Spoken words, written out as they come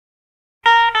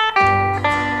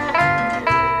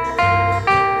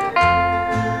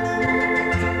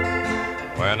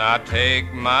When I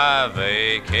take my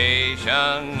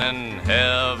vacation in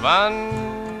heaven,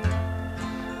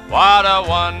 what a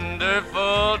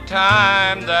wonderful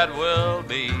time that will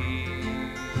be.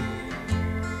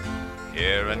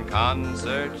 Hearing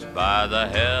concerts by the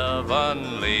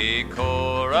heavenly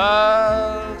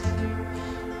chorus,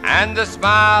 and the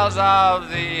smiles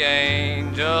of the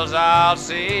angels I'll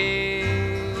see,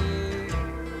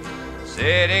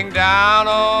 sitting down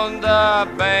on the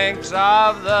banks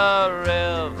of the river,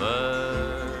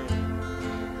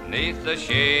 'neath the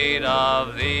shade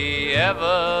of the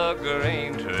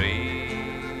evergreen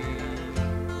tree.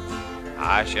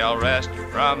 I shall rest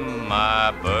from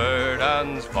my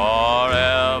burdens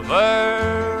forever.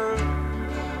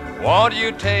 Won't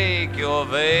you take your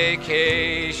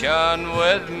vacation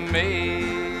with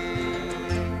me?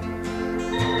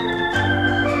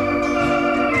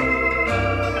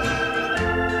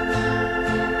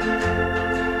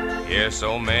 Here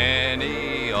so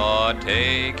many are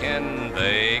taking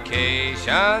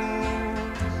vacations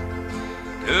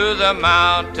to the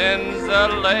mountains, the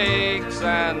lakes,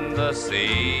 and the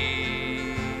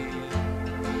sea,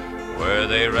 where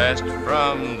they rest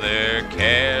from their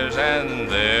cares and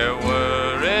their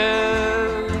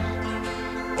worries.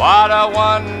 What a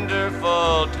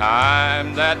wonderful time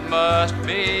that must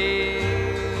be.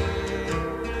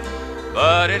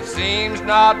 But it seems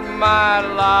not my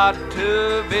lot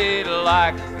to be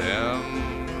like them.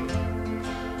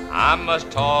 I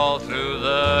must toil through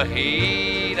the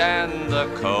heat and the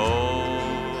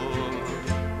cold,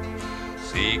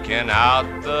 seeking out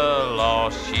the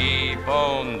lost sheep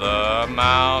on the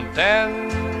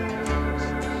mountains,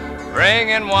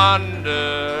 bringing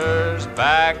wonders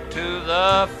back to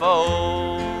the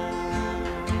fold.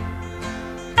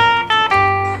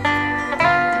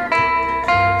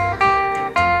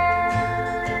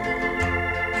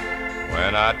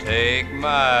 When I take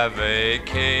my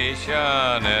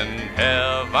vacation in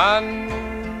heaven,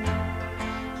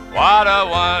 what a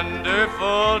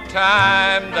wonderful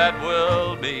time that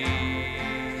will be.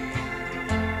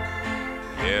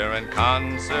 Hearing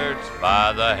concerts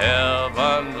by the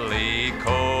heavenly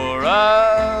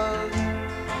chorus,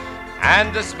 and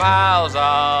the smiles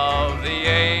of the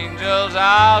angels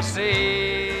I'll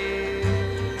see,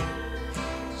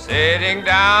 sitting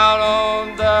down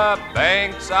on the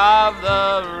banks of the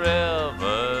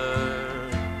river,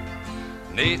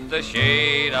 'neath the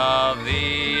shade of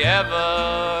the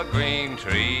evergreen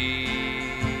tree.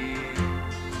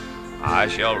 I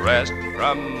shall rest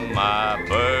from my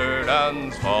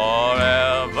burdens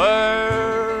forever.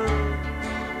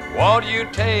 Won't you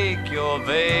take your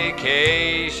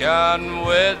vacation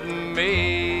with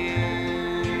me?